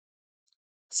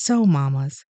So,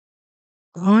 mamas,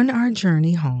 on our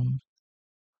journey home,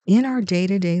 in our day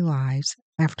to day lives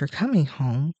after coming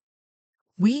home,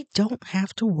 we don't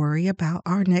have to worry about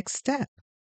our next step.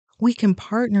 We can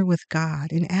partner with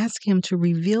God and ask Him to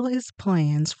reveal His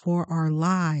plans for our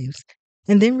lives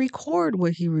and then record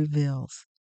what He reveals.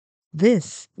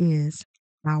 This is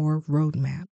our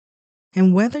roadmap.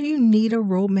 And whether you need a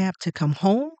roadmap to come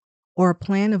home or a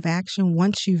plan of action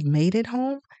once you've made it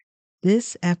home,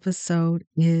 this episode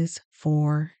is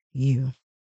for you.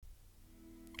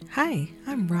 Hi,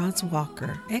 I'm Roz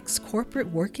Walker, ex-corporate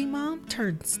working mom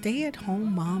turned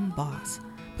stay-at-home mom boss.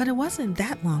 But it wasn't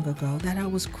that long ago that I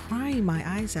was crying my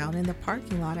eyes out in the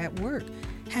parking lot at work,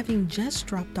 having just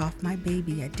dropped off my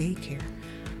baby at daycare.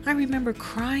 I remember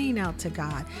crying out to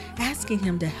God, asking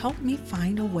Him to help me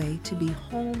find a way to be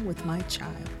home with my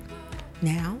child.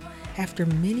 Now, after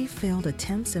many failed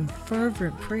attempts and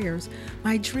fervent prayers,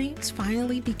 my dreams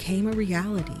finally became a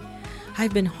reality.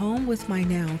 I've been home with my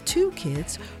now 2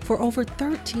 kids for over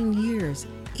 13 years,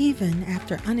 even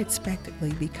after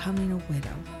unexpectedly becoming a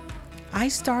widow. I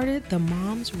started the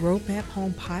Mom's Roadmap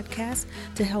Home podcast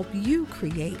to help you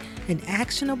create an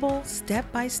actionable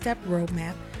step-by-step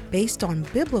roadmap based on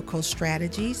biblical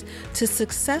strategies to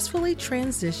successfully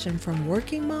transition from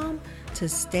working mom to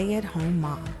stay-at-home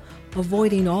mom,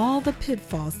 avoiding all the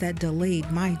pitfalls that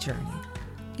delayed my journey.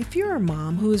 If you're a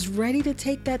mom who is ready to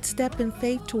take that step in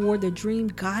faith toward the dream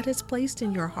God has placed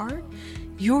in your heart,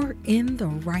 you're in the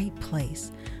right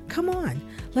place. Come on,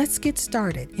 let's get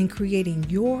started in creating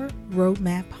your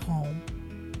roadmap home.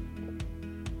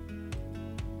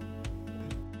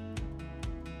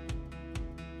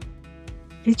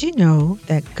 Did you know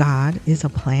that God is a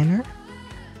planner?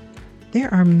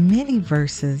 There are many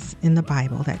verses in the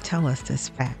Bible that tell us this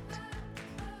fact.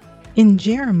 In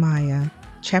Jeremiah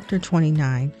chapter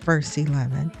 29, verse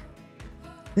 11,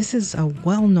 this is a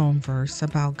well-known verse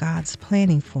about God's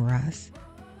planning for us.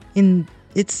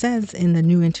 It says in the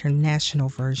New International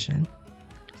Version,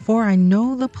 "For I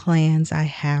know the plans I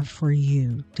have for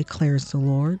you, declares the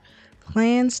Lord,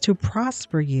 plans to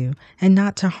prosper you and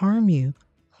not to harm you,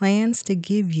 plans to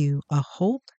give you a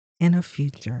hope and a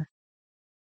future."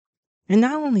 And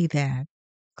not only that,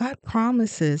 God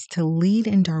promises to lead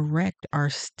and direct our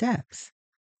steps.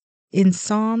 In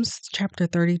Psalms chapter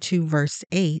 32, verse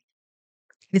 8,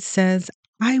 it says,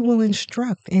 "I will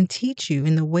instruct and teach you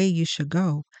in the way you should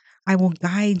go. I will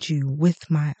guide you with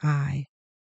my eye."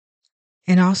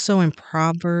 And also in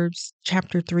Proverbs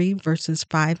chapter 3, verses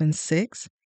 5 and 6,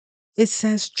 it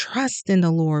says, "Trust in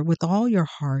the Lord with all your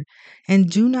heart and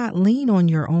do not lean on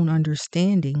your own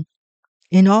understanding.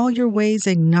 In all your ways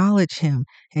acknowledge Him,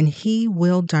 and He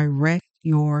will direct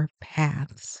your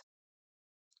paths."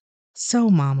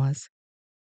 So, mamas,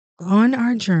 on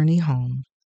our journey home,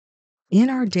 in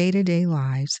our day to day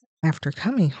lives after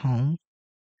coming home,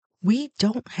 we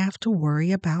don't have to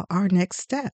worry about our next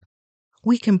step.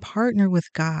 We can partner with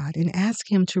God and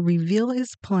ask Him to reveal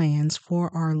His plans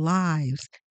for our lives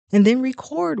and then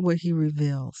record what He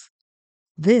reveals.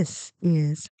 This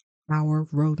is our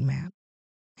roadmap.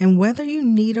 And whether you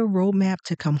need a roadmap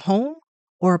to come home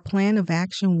or a plan of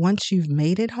action once you've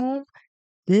made it home,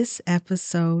 this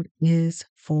episode is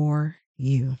for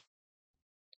you.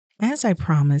 As I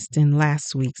promised in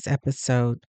last week's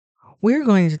episode, we're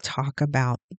going to talk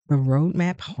about the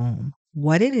roadmap home,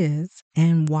 what it is,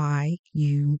 and why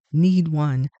you need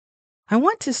one. I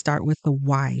want to start with the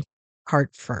why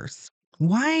part first.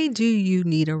 Why do you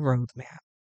need a roadmap?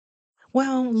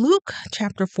 Well, Luke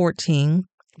chapter 14,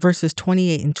 verses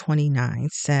 28 and 29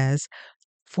 says,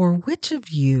 "For which of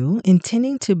you,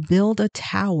 intending to build a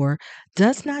tower,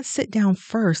 does not sit down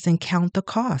first and count the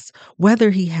cost,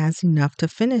 whether he has enough to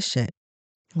finish it?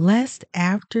 Lest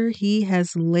after he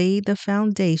has laid the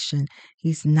foundation,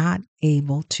 he's not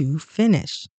able to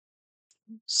finish."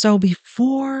 So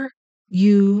before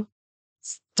you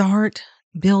start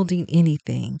building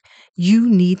anything, you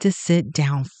need to sit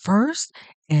down first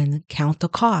and count the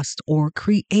cost or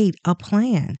create a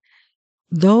plan.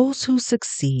 Those who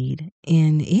succeed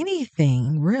in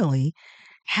anything really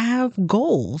have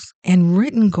goals, and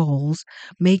written goals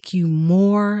make you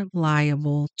more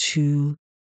liable to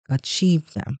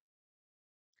achieve them.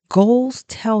 Goals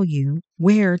tell you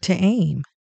where to aim.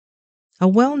 A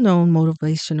well-known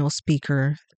motivational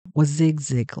speaker was Zig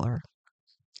Ziglar.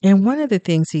 And one of the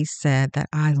things he said that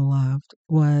I loved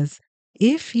was,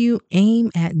 "If you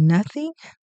aim at nothing,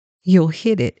 you'll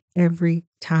hit it every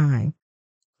time."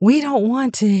 We don't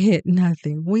want to hit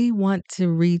nothing. We want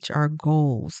to reach our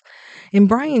goals. And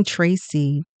Brian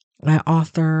Tracy, an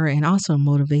author and also a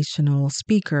motivational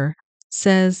speaker,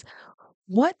 says,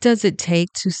 What does it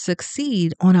take to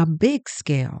succeed on a big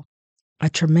scale? A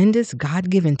tremendous God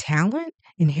given talent,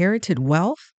 inherited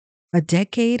wealth, a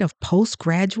decade of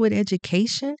postgraduate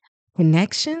education,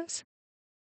 connections?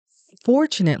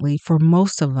 Fortunately, for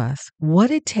most of us,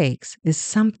 what it takes is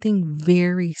something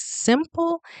very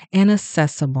simple and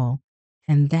accessible,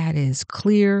 and that is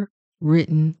clear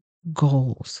written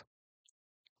goals.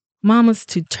 Mamas,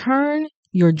 to turn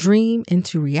your dream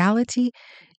into reality,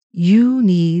 you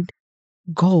need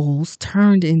goals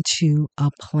turned into a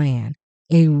plan,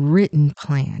 a written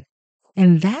plan.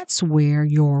 And that's where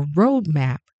your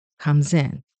roadmap comes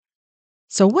in.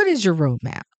 So, what is your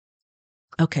roadmap?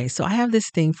 Okay, so I have this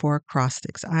thing for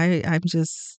acrostics. I'm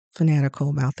just fanatical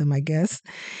about them, I guess.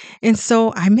 And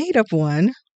so I made up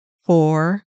one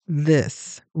for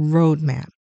this roadmap.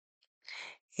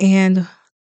 And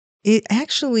it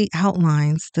actually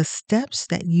outlines the steps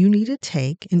that you need to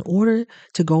take in order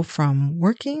to go from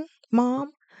working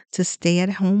mom to stay at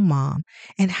home mom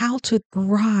and how to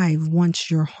thrive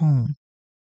once you're home.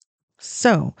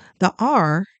 So the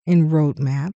R in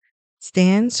roadmap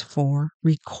stands for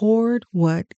record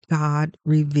what God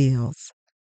reveals.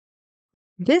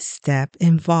 This step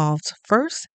involves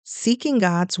first seeking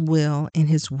God's will in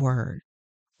His Word.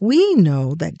 We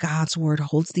know that God's Word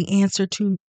holds the answer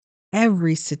to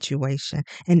every situation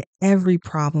and every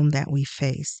problem that we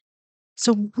face.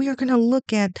 So we are going to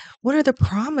look at what are the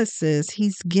promises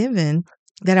He's given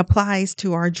that applies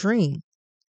to our dream.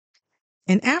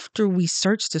 And after we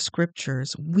search the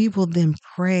scriptures, we will then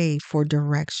pray for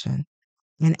direction.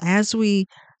 And as we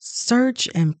search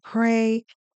and pray,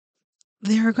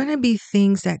 there are going to be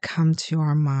things that come to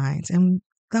our minds. And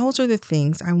those are the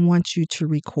things I want you to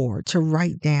record, to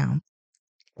write down.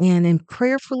 And in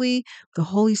prayerfully, the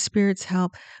Holy Spirit's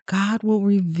help, God will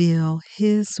reveal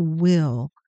His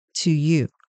will to you.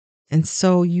 And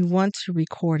so you want to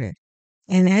record it.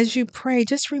 And as you pray,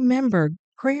 just remember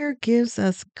prayer gives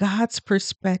us God's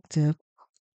perspective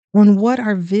on what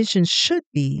our vision should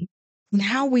be and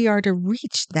how we are to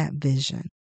reach that vision.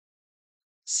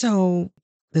 So,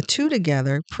 the two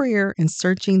together, prayer and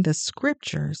searching the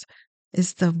scriptures,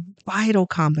 is the vital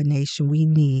combination we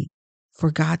need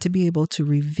for God to be able to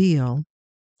reveal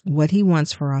what He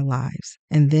wants for our lives.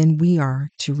 And then we are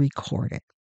to record it.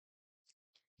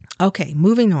 Okay,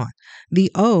 moving on.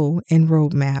 The O in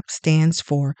roadmap stands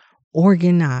for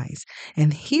organize.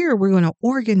 And here we're going to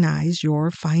organize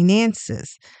your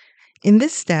finances. In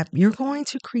this step, you're going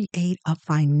to create a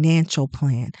financial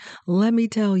plan. Let me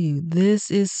tell you, this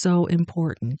is so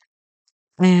important.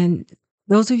 And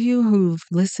those of you who've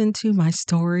listened to my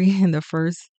story in the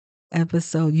first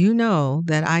episode, you know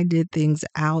that I did things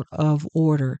out of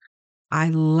order. I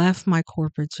left my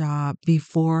corporate job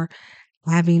before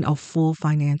having a full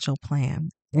financial plan.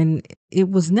 And it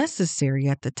was necessary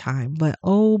at the time, but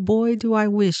oh boy, do I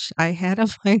wish I had a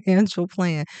financial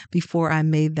plan before I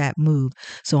made that move.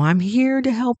 So I'm here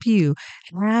to help you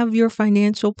have your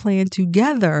financial plan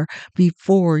together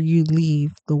before you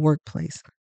leave the workplace.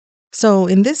 So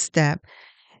in this step,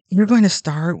 you're going to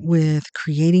start with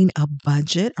creating a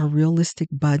budget, a realistic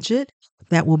budget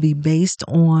that will be based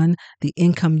on the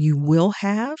income you will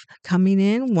have coming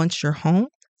in once you're home.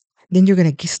 Then you're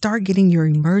going to start getting your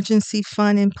emergency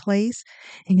fund in place,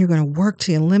 and you're going to work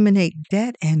to eliminate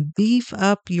debt and beef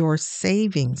up your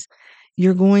savings.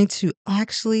 You're going to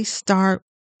actually start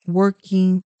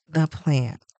working the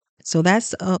plan. So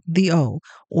that's the O,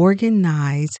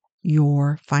 organize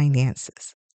your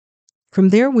finances. From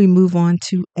there, we move on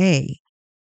to A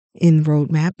in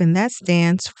roadmap, and that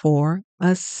stands for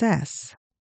assess.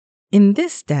 In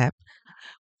this step,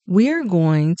 we're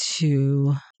going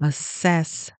to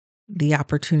assess the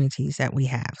opportunities that we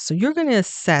have. So you're going to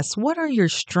assess what are your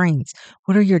strengths,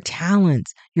 what are your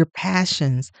talents, your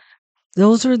passions.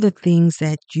 Those are the things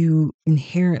that you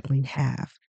inherently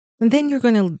have. And then you're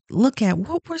going to look at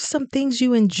what were some things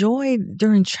you enjoyed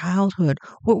during childhood?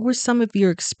 What were some of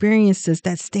your experiences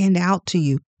that stand out to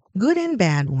you, good and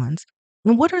bad ones?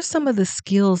 And what are some of the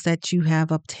skills that you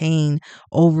have obtained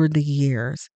over the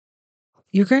years?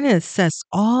 You're going to assess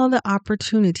all the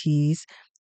opportunities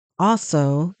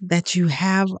also that you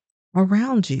have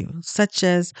around you, such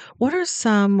as what are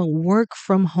some work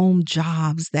from home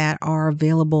jobs that are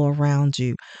available around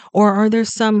you? Or are there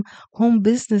some home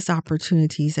business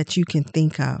opportunities that you can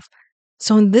think of?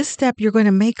 So, in this step, you're going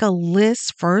to make a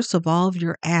list first of all of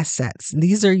your assets.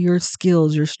 These are your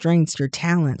skills, your strengths, your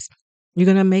talents. You're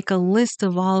going to make a list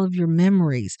of all of your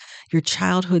memories, your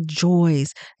childhood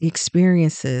joys, the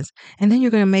experiences. And then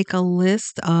you're going to make a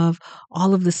list of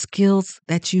all of the skills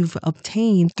that you've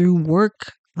obtained through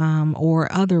work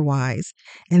or otherwise.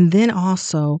 And then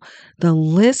also the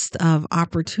list of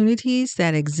opportunities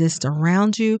that exist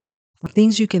around you,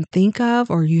 things you can think of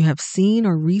or you have seen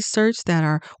or researched that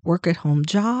are work at home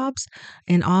jobs.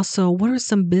 And also, what are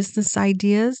some business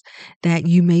ideas that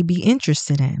you may be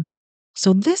interested in?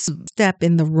 So, this step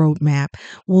in the roadmap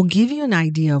will give you an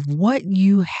idea of what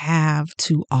you have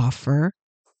to offer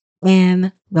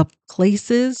and the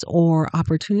places or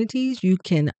opportunities you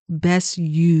can best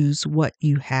use what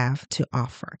you have to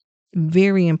offer.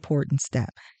 Very important step.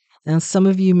 Now, some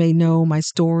of you may know my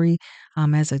story.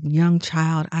 As a young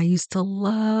child, I used to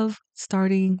love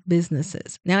starting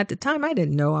businesses. Now, at the time, I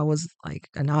didn't know I was like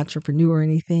an entrepreneur or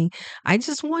anything. I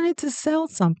just wanted to sell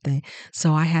something.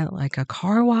 So I had like a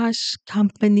car wash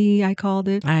company, I called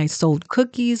it. I sold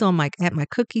cookies at my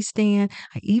cookie stand.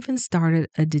 I even started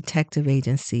a detective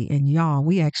agency. And y'all,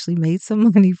 we actually made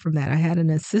some money from that. I had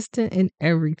an assistant and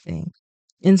everything.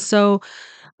 And so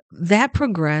that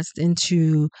progressed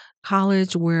into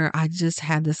college where I just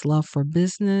had this love for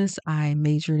business. I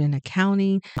majored in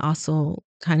accounting, also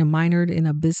kind of minored in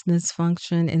a business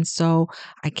function. And so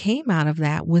I came out of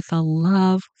that with a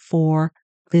love for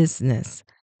business.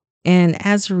 And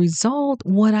as a result,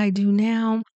 what I do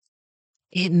now,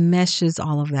 it meshes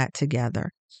all of that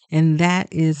together. And that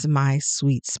is my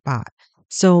sweet spot.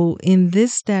 So, in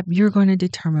this step, you're going to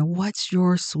determine what's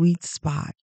your sweet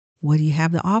spot. What do you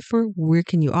have to offer? Where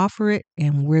can you offer it?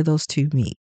 And where those two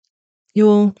meet.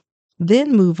 You'll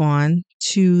then move on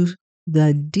to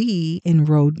the D in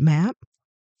roadmap,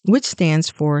 which stands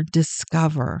for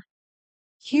discover.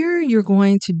 Here, you're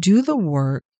going to do the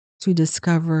work to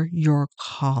discover your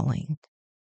calling.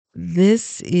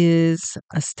 This is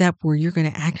a step where you're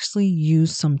going to actually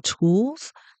use some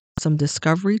tools, some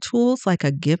discovery tools like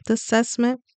a gift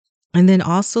assessment, and then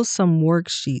also some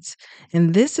worksheets.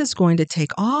 And this is going to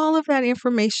take all of that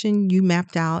information you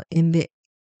mapped out in the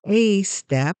A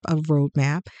step of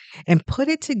roadmap and put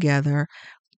it together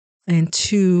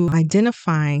into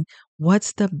identifying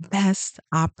what's the best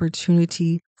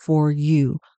opportunity for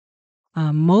you.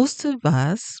 Most of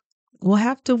us will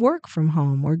have to work from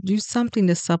home or do something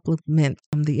to supplement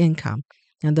the income.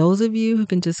 And those of you who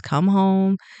can just come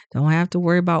home, don't have to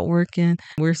worry about working,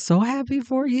 we're so happy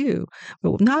for you.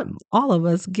 But not all of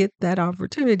us get that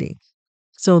opportunity.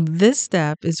 So, this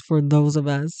step is for those of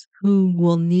us who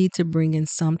will need to bring in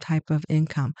some type of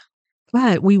income.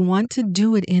 But we want to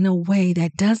do it in a way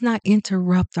that does not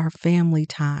interrupt our family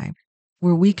time,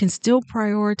 where we can still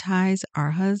prioritize our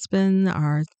husband,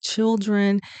 our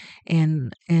children,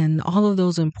 and all of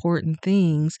those important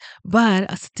things, but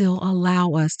still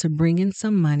allow us to bring in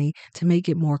some money to make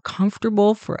it more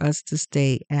comfortable for us to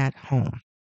stay at home.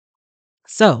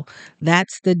 So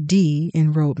that's the D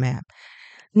in roadmap.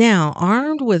 Now,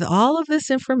 armed with all of this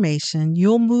information,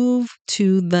 you'll move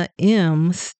to the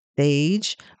M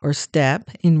stage or step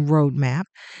in roadmap,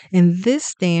 and this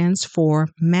stands for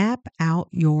map out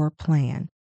your plan.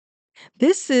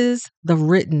 This is the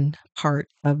written part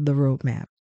of the roadmap.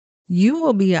 You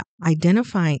will be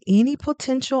identifying any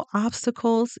potential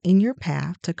obstacles in your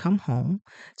path to come home.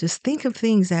 Just think of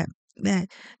things that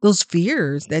those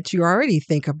fears that you already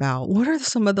think about. What are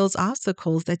some of those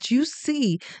obstacles that you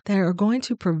see that are going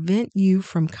to prevent you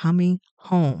from coming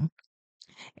home?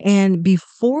 And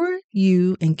before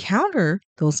you encounter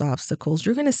those obstacles,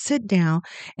 you're going to sit down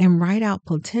and write out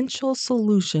potential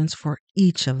solutions for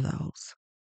each of those.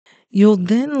 You'll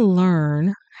then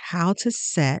learn how to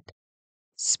set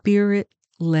spirit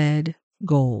led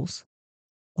goals.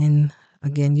 And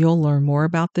again, you'll learn more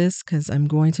about this because I'm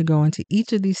going to go into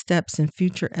each of these steps in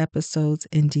future episodes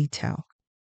in detail.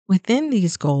 Within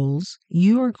these goals,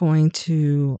 you are going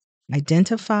to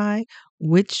identify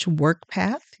which work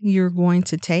path you're going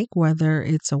to take, whether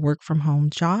it's a work from home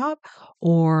job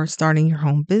or starting your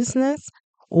home business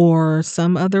or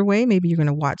some other way. Maybe you're going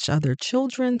to watch other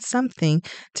children, something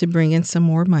to bring in some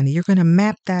more money. You're going to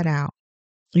map that out.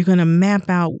 You're going to map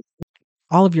out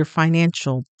all of your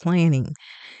financial planning,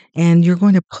 and you're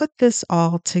going to put this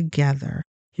all together.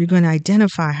 You're going to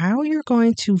identify how you're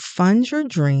going to fund your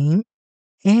dream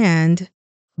and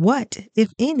what,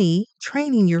 if any,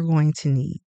 training you're going to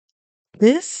need.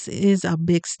 This is a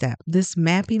big step. This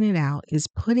mapping it out is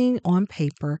putting on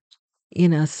paper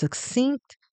in a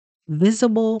succinct,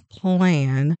 visible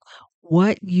plan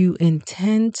what you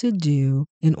intend to do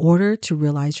in order to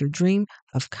realize your dream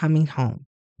of coming home.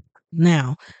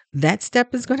 Now, that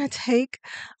step is going to take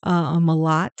a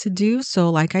lot to do. So,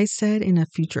 like I said in a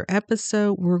future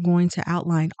episode, we're going to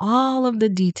outline all of the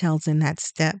details in that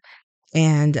step,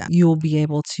 and you'll be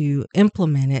able to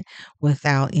implement it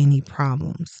without any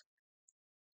problems.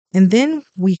 And then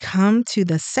we come to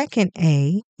the second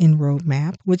A in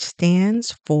roadmap, which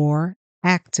stands for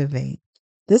activate.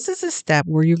 This is a step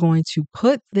where you're going to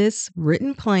put this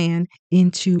written plan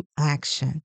into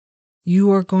action.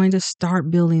 You are going to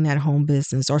start building that home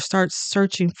business or start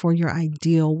searching for your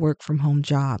ideal work from home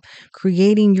job,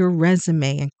 creating your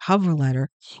resume and cover letter,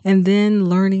 and then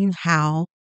learning how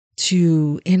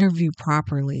to interview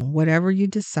properly. Whatever you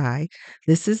decide,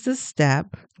 this is the step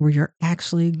where you're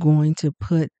actually going to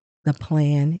put the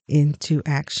plan into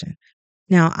action.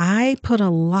 Now, I put a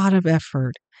lot of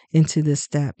effort into this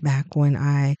step back when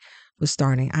I was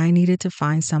starting. I needed to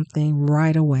find something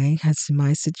right away. That's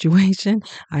my situation.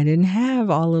 I didn't have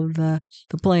all of the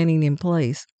planning in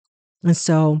place. And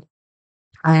so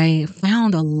I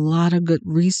found a lot of good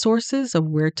resources of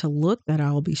where to look that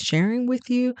I will be sharing with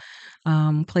you,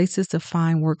 places to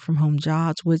find work from home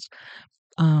jobs, which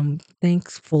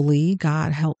thankfully,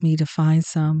 God helped me to find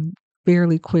some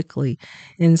fairly quickly.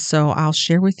 And so I'll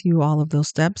share with you all of those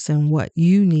steps and what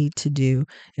you need to do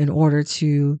in order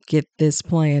to get this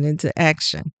plan into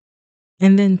action.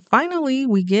 And then finally,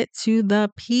 we get to the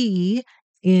P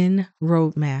in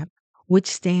roadmap, which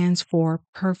stands for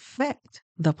perfect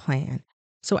the plan.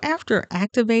 So after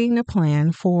activating the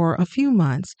plan for a few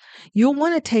months, you'll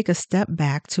want to take a step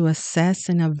back to assess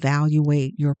and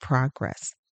evaluate your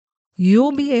progress.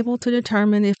 You'll be able to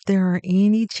determine if there are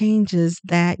any changes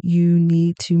that you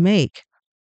need to make.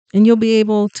 And you'll be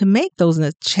able to make those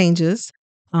changes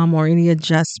or any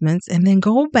adjustments and then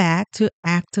go back to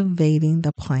activating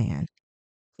the plan.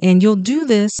 And you'll do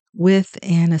this with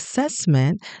an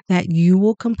assessment that you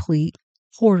will complete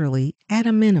quarterly at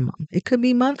a minimum. It could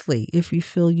be monthly if you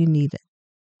feel you need it.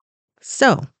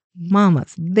 So,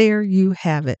 mamas, there you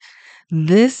have it.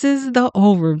 This is the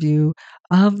overview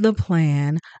of the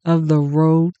plan of the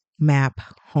roadmap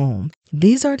home.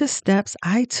 These are the steps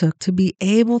I took to be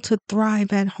able to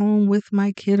thrive at home with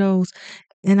my kiddos.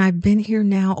 And I've been here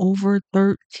now over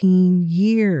 13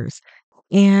 years.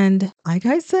 And like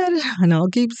I said, and I'll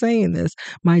keep saying this,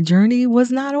 my journey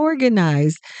was not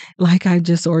organized like I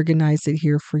just organized it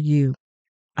here for you.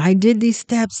 I did these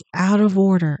steps out of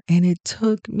order and it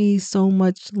took me so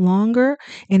much longer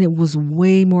and it was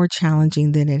way more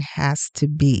challenging than it has to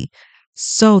be.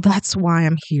 So that's why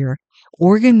I'm here,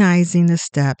 organizing the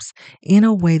steps in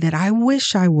a way that I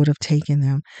wish I would have taken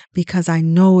them because I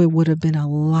know it would have been a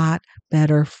lot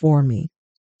better for me.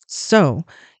 So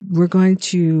we're going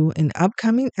to, in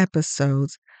upcoming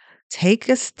episodes, take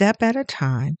a step at a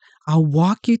time. I'll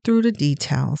walk you through the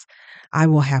details. I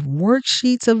will have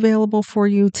worksheets available for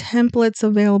you, templates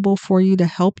available for you to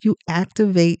help you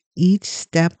activate each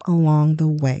step along the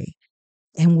way.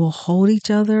 And we'll hold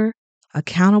each other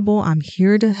accountable. I'm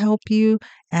here to help you,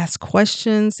 ask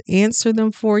questions, answer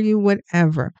them for you,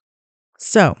 whatever.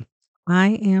 So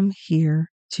I am here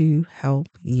to help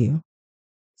you.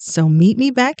 So meet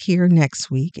me back here next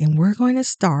week, and we're going to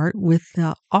start with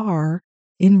the R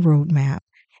in roadmap,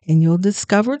 and you'll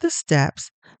discover the steps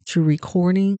to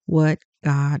recording what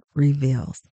God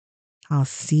reveals. I'll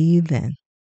see you then.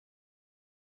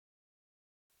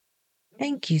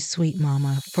 Thank you, sweet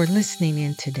mama, for listening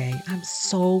in today. I'm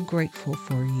so grateful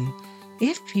for you.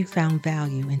 If you found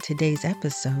value in today's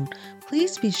episode,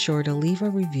 please be sure to leave a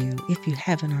review if you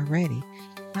haven't already.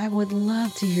 I would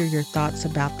love to hear your thoughts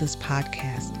about this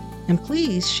podcast. And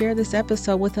please share this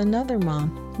episode with another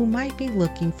mom who might be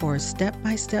looking for a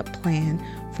step-by-step plan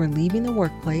for leaving the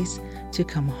workplace to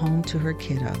come home to her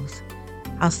kiddos.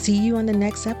 I'll see you on the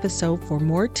next episode for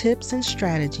more tips and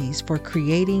strategies for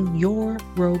creating your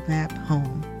roadmap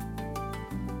home.